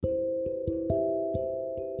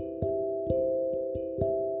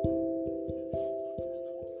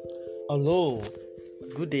Hello,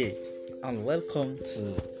 good day, and welcome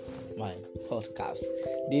to my podcast.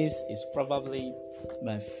 This is probably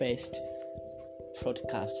my first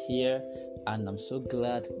podcast here, and I'm so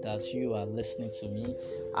glad that you are listening to me.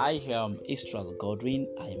 I am Israel Godwin.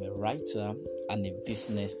 I am a writer and a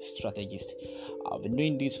business strategist. I've been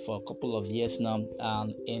doing this for a couple of years now,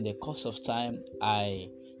 and in the course of time, I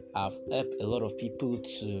have helped a lot of people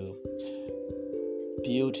to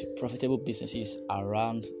build profitable businesses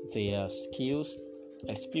around their skills,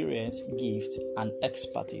 experience, gifts, and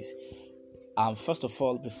expertise. First of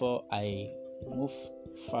all, before I move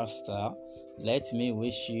faster, let me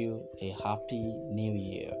wish you a happy new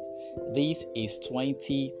year. This is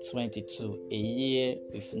 2022, a year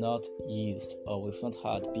we've not used or we've not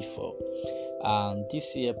had before. And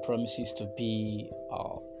this year promises to be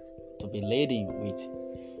laden with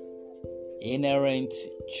inherent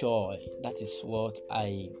joy. That is what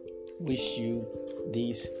I wish you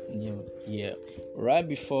this new year. Right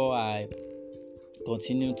before I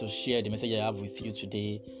continue to share the message I have with you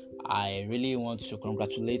today, I really want to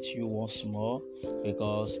congratulate you once more,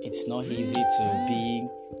 because it's not easy to be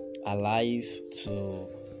alive to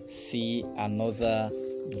see another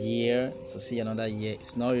year.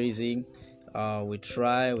 It's not easy. We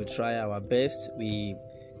try our best. A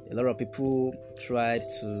lot of people tried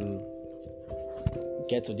to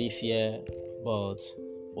get to this year, but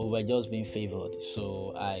we were just being favored.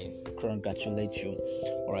 So I congratulate you.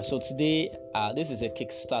 Alright, so today this is a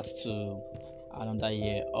kickstart to another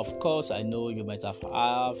year. Of course, I know you might have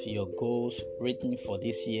your goals written for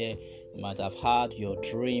this year. You might have had your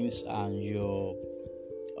dreams and your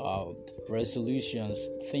resolutions,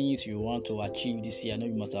 things you want to achieve this year. I know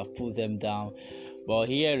you must have put them down, but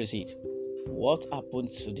here is it. What happened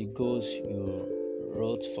to the goals you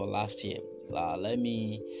wrote for last year? I'm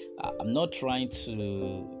not trying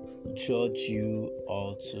to judge you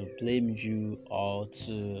or to blame you or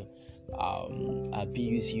to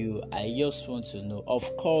abuse you. I just want to know.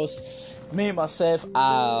 Of course, me myself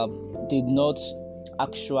did not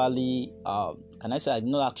actually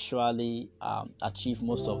achieve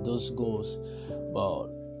most of those goals. But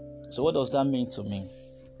so what does that mean to me?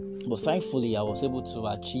 But thankfully, I was able to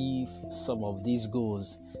achieve some of these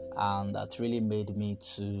goals, and that really made me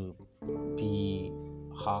to be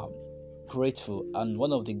grateful. And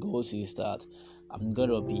one of the goals is that I'm going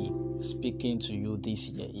to be speaking to you this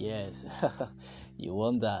year. Yes, you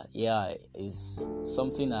wonder. Yeah, it's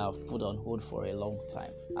something I've put on hold for a long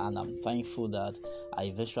time, and I'm thankful that I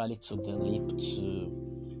eventually took the leap to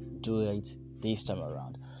do it this time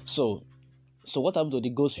around. So what happened to the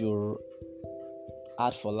goals you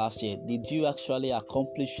had for last year? Did you actually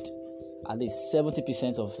accomplish at least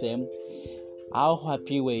 70% of them? How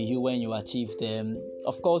happy were you when you achieved them?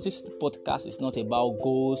 Of course, this podcast is not about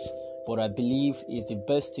goals, but I believe it's the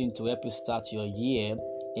best thing to help you start your year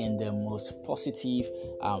in the most positive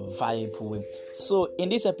and viable way. So in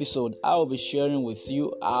this episode, I will be sharing with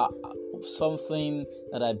you something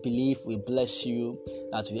that I believe will bless you,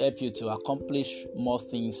 that will help you to accomplish more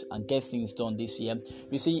things and get things done this year.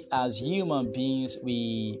 You see, as human beings,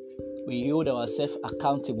 we hold ourselves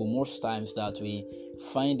accountable most times, that we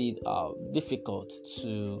find it difficult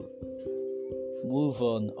to move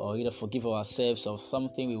on or either forgive ourselves of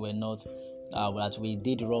something we were not that we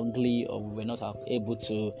did wrongly or we were not able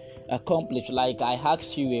to accomplish. Like I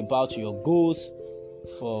asked you about your goals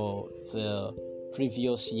for the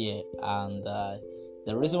previous year, and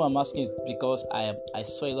the reason why I'm asking is because I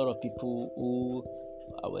saw a lot of people who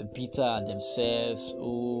were bitter at themselves,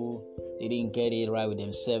 who they didn't get it right with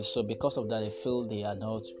themselves. So because of that, I feel they are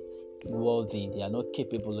not worthy, they are not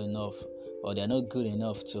capable enough, or they are not good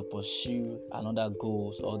enough to pursue another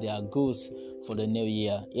goals or their goals for the new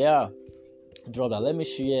year. Yeah, drop that. Let me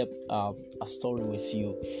share a story with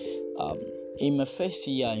you. In my first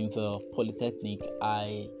year in the Polytechnic,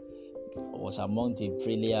 I was among the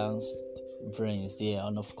brilliant brains there,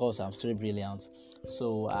 and of course I'm still brilliant.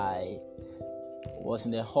 So I was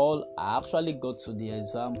in the hall. I actually got to the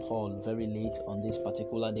exam hall very late on this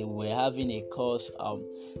particular day. We were having a course.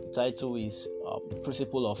 The title is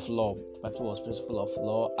Principle of Law. The title was Principle of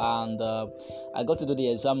Law, and I got to do the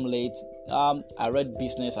exam late. I read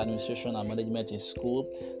business administration and management in school.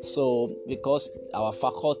 So because our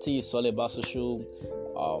faculty is all about social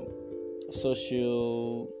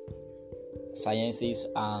sciences,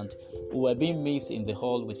 and we were being mixed in the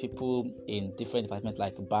hall with people in different departments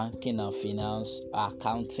like banking and finance,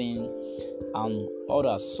 accounting, and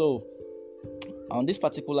others. So on this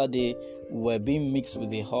particular day, we were being mixed with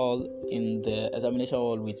the hall in the examination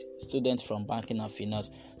hall with students from banking and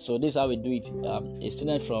finance. So this is how we do it. A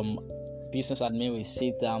student from business admin will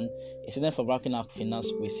sit down, a student from banking and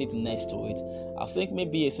finance will sit next to it. I think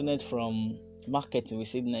maybe a student from marketing will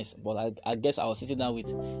sit next, but I guess I was sitting down with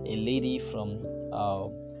a lady from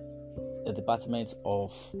the department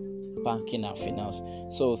of banking and finance.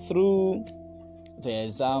 So through the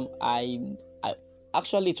exam, I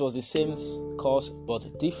actually, it was the same course,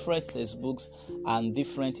 but different textbooks and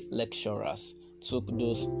different lecturers took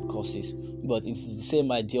those courses. But it's the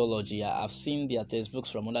same ideology. I've seen their textbooks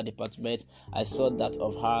from other departments. I saw that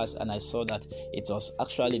of hers, and I saw that it was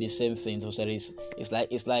actually the same thing. So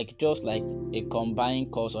it's like just like a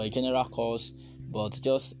combined course or a general course, but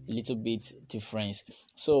just a little bit difference.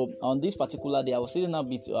 So on this particular day, I was sitting up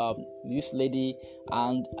with this lady,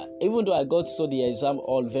 and even though I got to the exam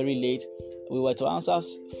all very late, we were to answer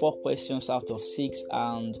 4 questions out of 6,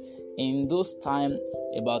 and in those time,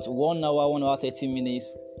 about 1 hour 30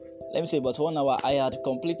 minutes, let me say about 1 hour, I had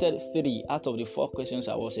completed 3 out of the 4 questions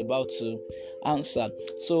I was about to answer.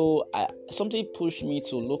 So something pushed me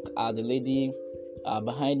to look at the lady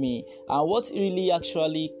behind me, and what really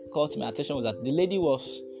actually caught my attention was that the lady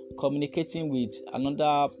was communicating with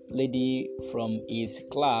another lady from his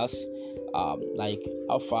class, like,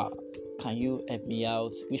 how far can you help me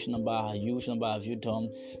out? Which number are you? Which number have you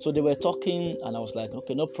done? So they were talking, and I was like,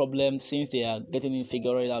 okay, no problem, since they are getting it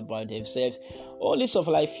figured out by themselves. Only so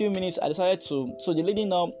for like a few minutes, I decided to. So the lady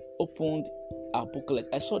now opened her booklet.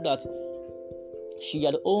 I saw that she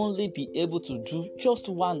had only been able to do just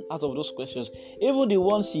 1 out of those questions. Even the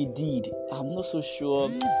one she did, I'm not so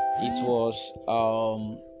sure it was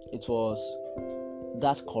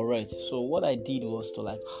that correct. So what I did was to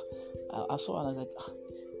like, I saw and I was like,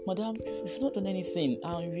 madam, you've not done anything,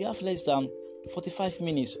 and we have less than 45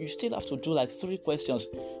 minutes. You still have to do like 3 questions.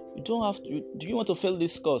 You don't have to. Do you want to fail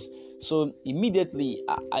this course? So immediately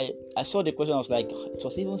I saw the question. I was like, it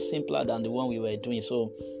was even simpler than the one we were doing.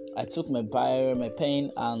 So I took my biro, my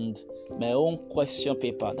pen, and my own question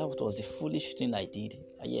paper. That was the foolish thing I did.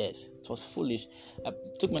 Yes, it was foolish. I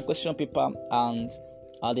took my question paper, and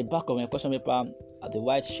at the back of my question paper, at the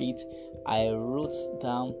white sheet, I wrote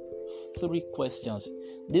down 3 questions.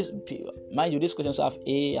 Mind you, these questions have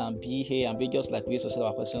A and B, just like we used to say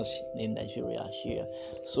our questions in Nigeria here.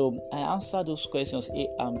 So I answered those questions A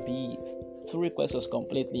and B, 3 questions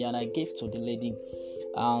completely, and I gave to the lady,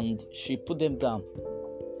 and she put them down,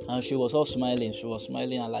 and she was all smiling. She was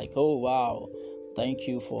smiling and like, oh wow, thank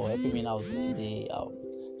you for helping me out today.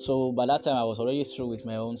 So by that time, I was already through with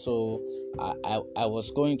my own. So I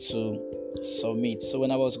was going to submit. So when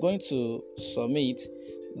I was going to submit,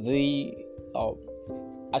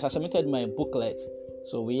 as I submitted my booklet,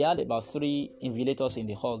 so we had about 3 invigilators in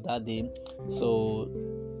the hall that day. So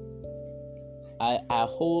I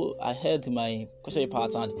held my question paper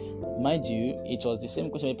out, and mind you, it was the same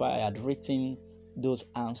question paper I had written those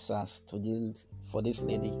answers for this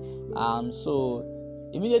lady. And so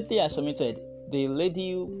immediately I submitted. The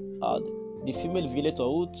lady, the female invigilator,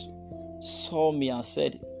 who saw me and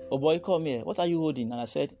said, "Oh boy, come here. What are you holding?" And I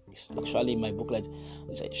said, "It's actually my booklet."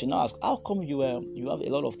 She now asked, "How come you have a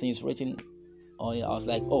lot of things written on it?" I was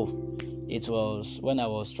like, "Oh, it was when I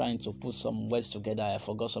was trying to put some words together. I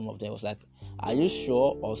forgot some of them." I was like, "Are you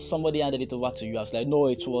sure?" Or somebody handed it over to you? I was like, "No,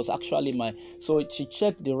 it was actually my." So she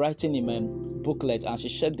checked the writing in my booklet, and she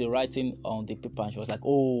checked the writing on the paper, and she was like,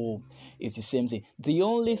 "Oh, it's the same thing." The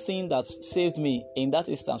only thing that saved me in that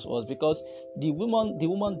instance was because the woman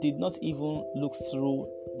did not even look through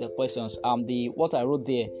the questions, what I wrote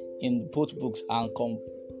there in both books, and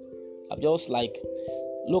just like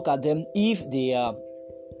look at them if they are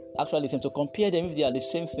actually the same, to compare them if they are the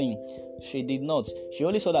same thing. She did not. She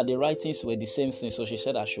only saw that the writings were the same thing, so she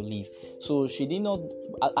said I should leave. So she did not.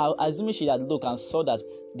 I assuming she had looked and saw that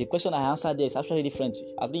the question I answered there is actually different.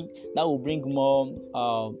 I think that will bring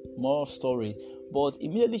more story. But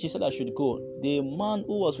immediately she said I should go. The man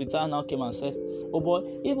who was with her now came and said, "Oh boy,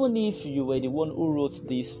 even if you were the one who wrote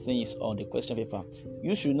these things on the question paper,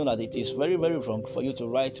 you should know that it is very, very wrong for you to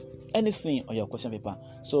write anything on your question paper.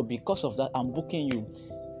 So because of that, I'm booking you.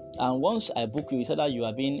 And once I book you, it's either you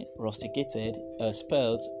are being rusticated,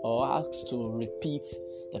 expelled, or asked to repeat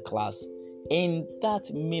the class." In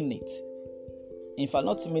that minute, in fact,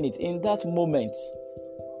 not minute, in that moment,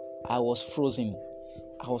 I was frozen.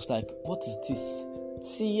 I was like, what is this?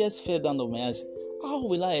 Tears fell down on my eyes. How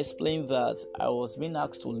will I explain that I was being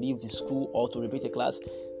asked to leave the school or to repeat a class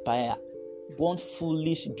by one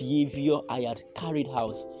foolish behavior I had carried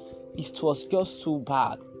out? It was just too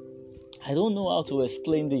bad. I don't know how to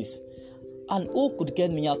explain this. And who could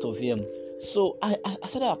get me out of here? So I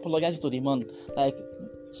started apologizing to the man, like,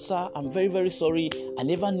 sir, I'm very, very sorry. I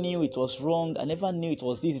never knew it was wrong. I never knew it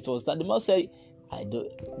was this, it was that. The man said,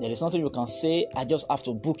 there is nothing you can say. I just have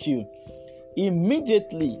to book you.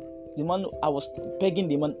 Immediately, I was begging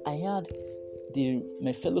the man. I had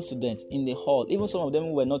my fellow students in the hall, even some of them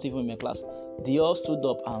who were not even in my class, they all stood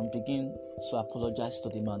up and began to apologize to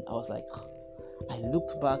the man. I was like, I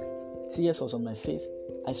looked back, tears was on my face.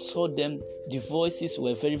 I saw them, the voices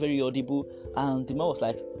were very, very audible, and the man was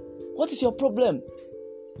like, what is your problem?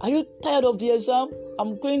 Are you tired of the exam?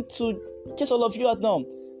 I'm going to chase all of you out now.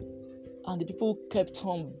 And the people kept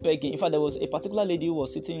on begging. In fact, there was a particular lady who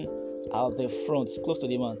was sitting at the front, close to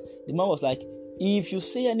the man. The man was like, if you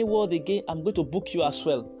say any word again, I'm going to book you as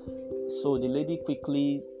well. So the lady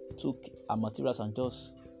quickly took her materials and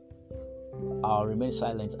just remained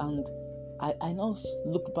silent. And I now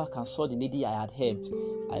looked back and saw the lady I had helped.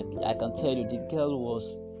 I can tell you, the girl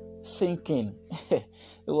was sinking. It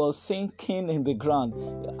was sinking in the ground.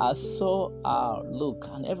 I saw her look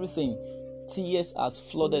and everything. Tears had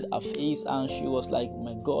flooded her face, and she was like,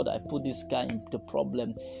 my God, I put this guy in the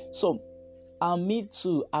problem. So, and me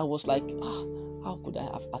too, I was like, how could I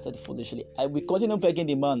have acted foolishly? We continued begging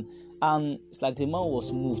the man, and it's like the man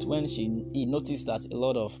was moved when he noticed that a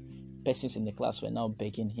lot of persons in the class were now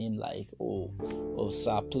begging him, like, oh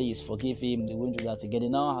sir, please forgive him, they won't do that again. They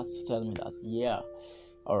now had to tell me that, yeah,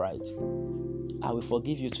 all right, I will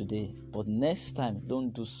forgive you today, but next time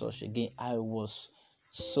don't do such again. I was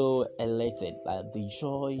so elated, like the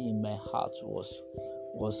joy in my heart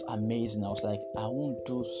was amazing. I was like, I won't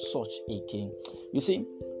do such again. You see,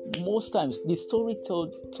 most times the story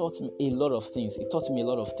taught me a lot of things. It taught me a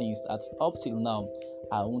lot of things that up till now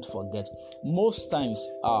I won't forget. Most times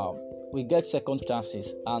we get second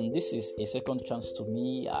chances, and this is a second chance to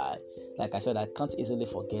me. Like I said, I can't easily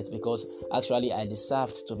forget, because actually I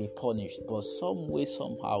deserved to be punished, but some way,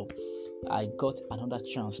 somehow, I got another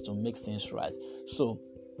chance to make things right. So,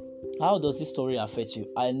 how does this story affect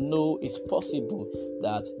you? I know it's possible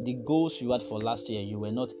that the goals you had for last year, you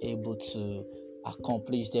were not able to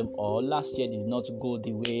accomplish them, or last year did not go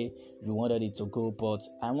the way you wanted it to go, but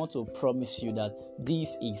I want to promise you that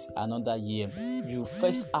this is another year. You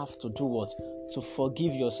first have to do what? To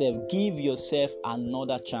forgive yourself. Give yourself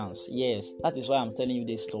another chance. Yes, that is why I'm telling you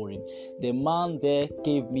this story. The man there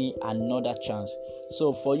gave me another chance.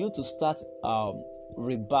 So for you to start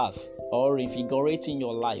rebirth or invigorating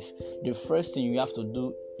your life, the first thing you have to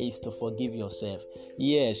do is to forgive yourself.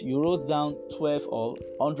 Yes, you wrote down 12 or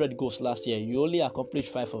 100 goals last year. You only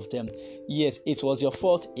accomplished 5 of them. Yes, it was your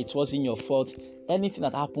fault. It wasn't your fault. Anything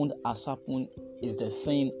that happened has happened, is the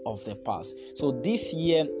thing of the past. So this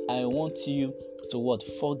year, I want you to what?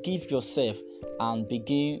 Forgive yourself and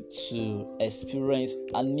begin to experience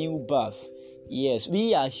a new birth. Yes,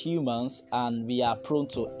 we are humans and we are prone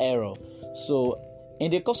to error. So in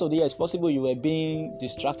the course of the year, it's possible you were being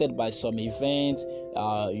distracted by some event,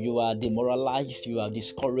 you are demoralized, you are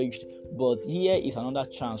discouraged, but here is another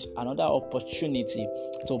chance, another opportunity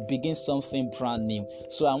to begin something brand new.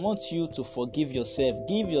 So I want you to forgive yourself,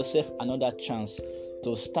 give yourself another chance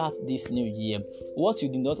to start this new year. What you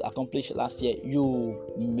did not accomplish last year,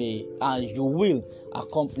 you may and you will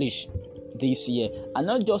accomplish this year. And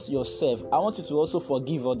not just yourself, I want you to also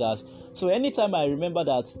forgive others. So anytime I remember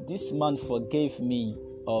that this man forgave me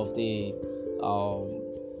of the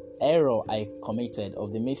error I committed,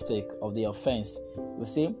 of the mistake, of the offense, you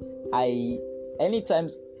see, anytime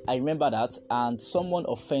I remember that and someone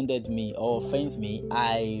offended me or offends me,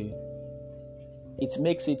 it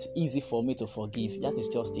makes it easy for me to forgive. That is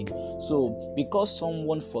just it. So because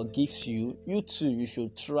someone forgives you, you too, you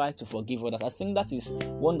should try to forgive others. I think that is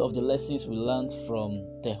one of the lessons we learned from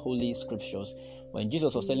the Holy Scriptures. When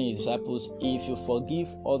Jesus was telling his disciples, if you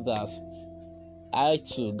forgive others,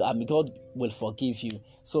 God will forgive you.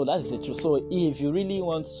 So that is the truth. So if you really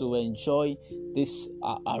want to enjoy this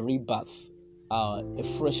rebirth, a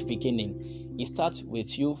fresh beginning, it starts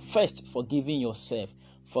with you first forgiving yourself.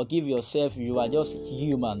 Forgive yourself. You are just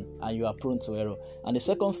human and you are prone to error. And the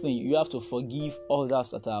second thing, you have to forgive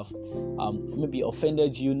others that have maybe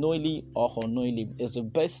offended you knowingly or unknowingly. It's the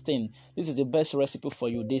best thing. This is the best recipe for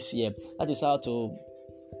you this year. That is how to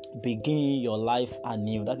begin your life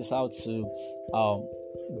anew. That is how to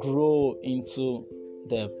grow into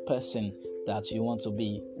the person that you want to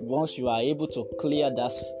be. Once you are able to clear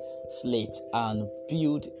that slate and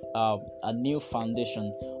build a new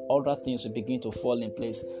foundation, other things will begin to fall in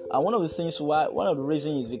place. And one of the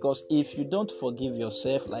reasons is because if you don't forgive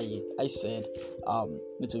yourself, like I said,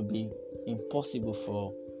 it will be impossible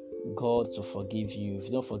for God to forgive you. If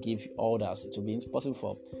you don't forgive others, it will be impossible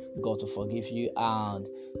for God to forgive you. And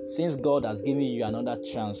since God has given you another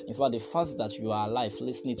chance, in fact, the fact that you are alive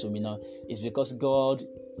listening to me now is because God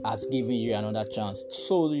has given you another chance.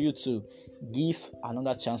 So you to give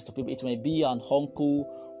another chance to people. It may be an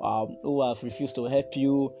uncle who have refused to help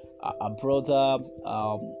you, a brother,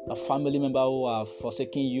 a family member who have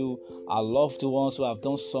forsaken you, a loved ones who have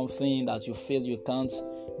done something that you feel you can't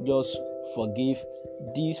just forgive.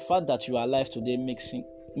 The fact that you are alive today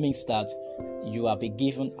means that you have been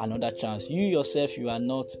given another chance. You yourself, you are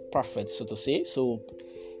not perfect, so to say. So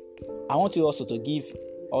I want you also to give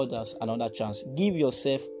others another chance. Give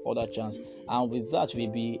yourself another chance, and with that,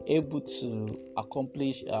 we'll be able to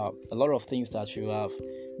accomplish a lot of things that you have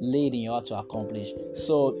laid in your heart to accomplish.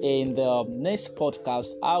 So in the next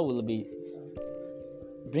podcast, I will be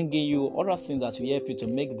bringing you other things that will help you to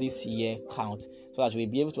make this year count, so that we'll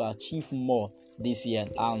be able to achieve more this year.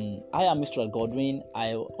 I am Mr. Godwin.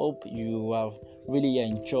 I hope you have really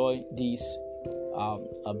enjoyed this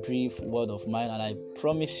a brief word of mine, and I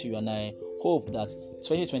promise you and I hope that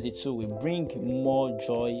 2022 will bring more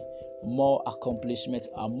joy, more accomplishment,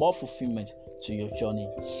 and more fulfillment to your journey.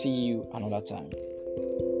 See you another time.